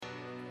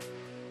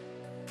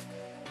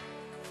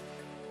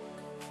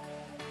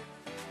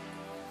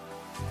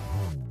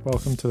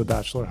Welcome to the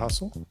Bachelor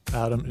Hustle.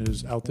 Adam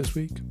is out this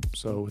week,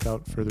 so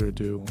without further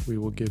ado, we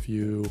will give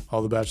you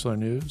all the Bachelor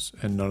news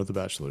and none of the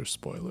Bachelor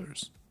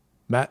spoilers.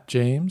 Matt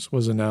James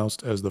was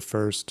announced as the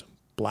first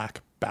Black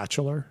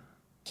Bachelor.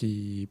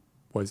 He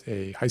was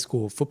a high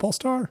school football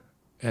star,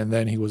 and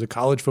then he was a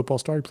college football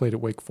star. He played at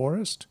Wake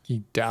Forest.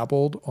 He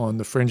dabbled on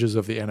the fringes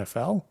of the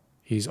NFL.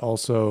 He's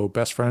also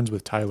best friends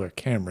with Tyler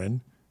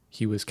Cameron.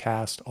 He was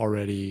cast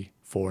already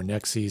for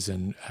next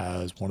season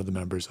as one of the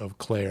members of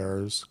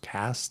Claire's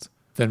cast.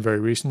 Then very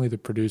recently, the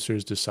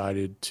producers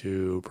decided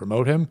to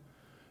promote him,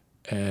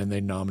 and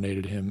they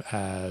nominated him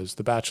as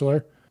The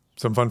Bachelor.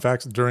 Some fun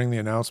facts during the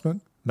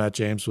announcement: Matt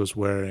James was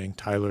wearing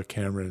Tyler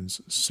Cameron's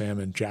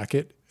salmon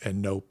jacket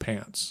and no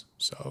pants.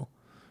 So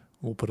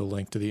we'll put a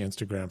link to the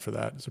Instagram for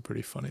that. It's a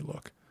pretty funny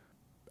look.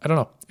 I don't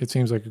know. It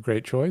seems like a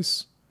great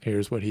choice.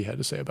 Here's what he had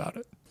to say about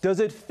it. Does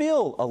it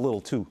feel a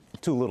little too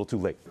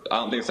late? I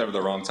don't think it's ever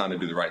the wrong time to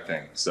do the right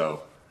thing.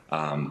 So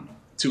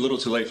too little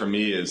too late for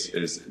me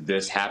is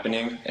this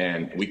happening,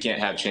 and we can't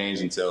have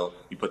change until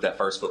you put that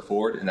first foot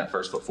forward, and that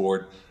first foot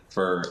forward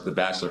for the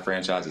Bachelor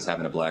franchise is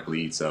having a Black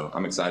lead. So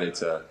I'm excited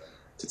to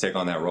take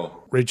on that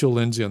role. Rachel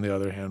Lindsay, on the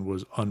other hand,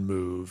 was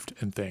unmoved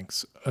and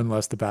thinks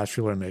unless The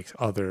Bachelor makes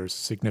other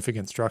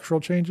significant structural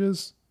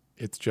changes,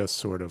 it's just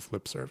sort of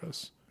lip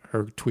service.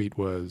 Her tweet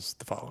was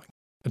the following: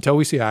 "Until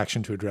we see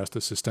action to address the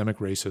systemic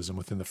racism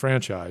within the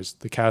franchise,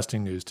 the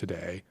casting news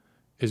today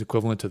is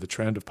equivalent to the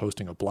trend of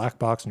posting a black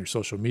box in your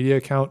social media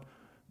account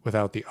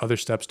without the other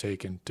steps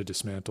taken to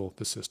dismantle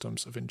the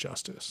systems of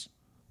injustice."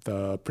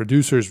 The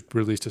producers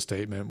released a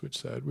statement which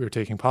said, "We are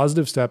taking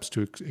positive steps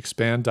to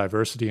expand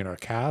diversity in our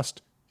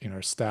cast, in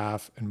our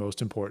staff, and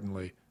most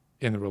importantly,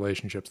 in the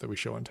relationships that we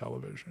show on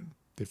television."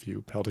 If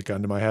you held a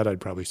gun to my head, I'd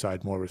probably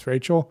side more with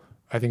Rachel.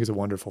 I think it's a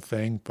wonderful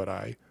thing, but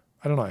I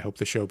don't know. I hope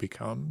the show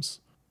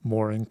becomes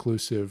more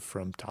inclusive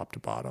from top to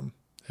bottom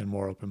and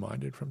more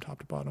open-minded from top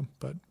to bottom,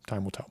 but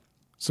time will tell.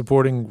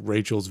 Supporting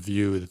Rachel's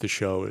view that the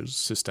show is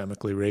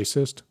systemically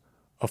racist,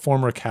 a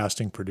former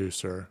casting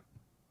producer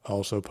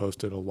also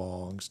posted a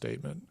long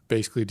statement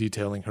basically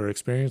detailing her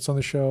experience on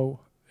the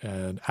show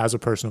and as a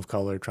person of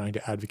color trying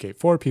to advocate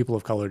for people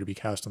of color to be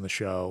cast on the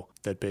show,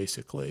 that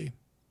basically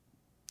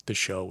the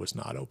show was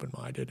not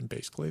open-minded, and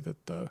basically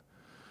that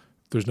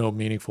there's no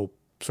meaningful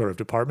sort of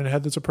department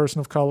head that's a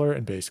person of color,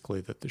 and basically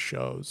that the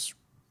show's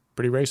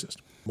pretty racist.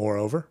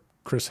 Moreover,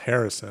 Chris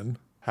Harrison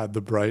had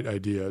the bright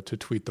idea to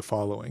tweet the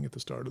following at the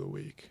start of the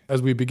week: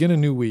 "As we begin a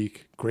new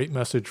week, great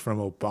message from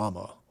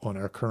Obama on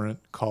our current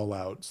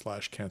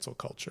call-out/cancel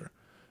culture."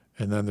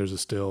 And then there's a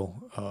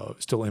still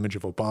image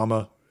of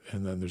Obama,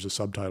 and then there's a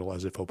subtitle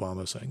as if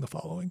Obama is saying the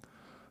following: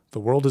 "The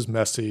world is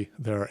messy,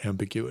 there are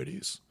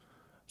ambiguities."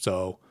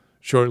 So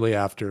shortly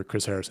after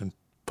Chris Harrison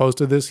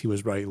posted this, he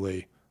was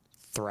rightly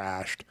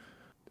thrashed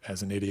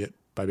as an idiot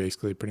by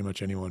basically pretty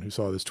much anyone who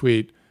saw this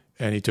tweet,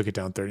 and he took it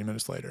down 30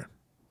 minutes later.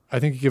 I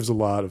think it gives a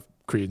lot of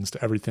credence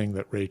to everything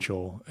that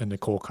Rachel and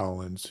Nicole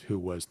Collins, who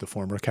was the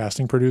former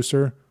casting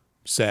producer,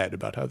 said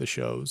about how the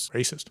show's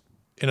racist.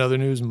 In other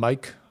news,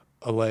 Mike,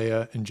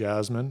 Alea, and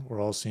Jasmine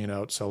were all seen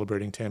out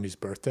celebrating Tammy's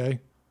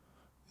birthday.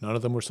 None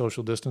of them were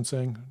social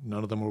distancing.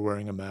 None of them were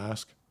wearing a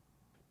mask.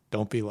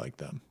 Don't be like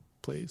them.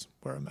 Please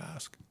wear a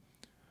mask.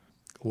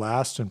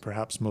 Last, and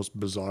perhaps most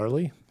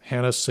bizarrely,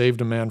 Hannah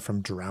saved a man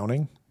from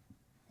drowning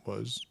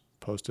was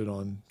posted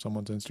on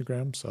someone's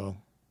Instagram, so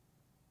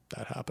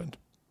that happened.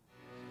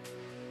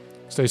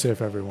 Stay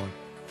safe, everyone.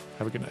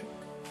 Have a good night.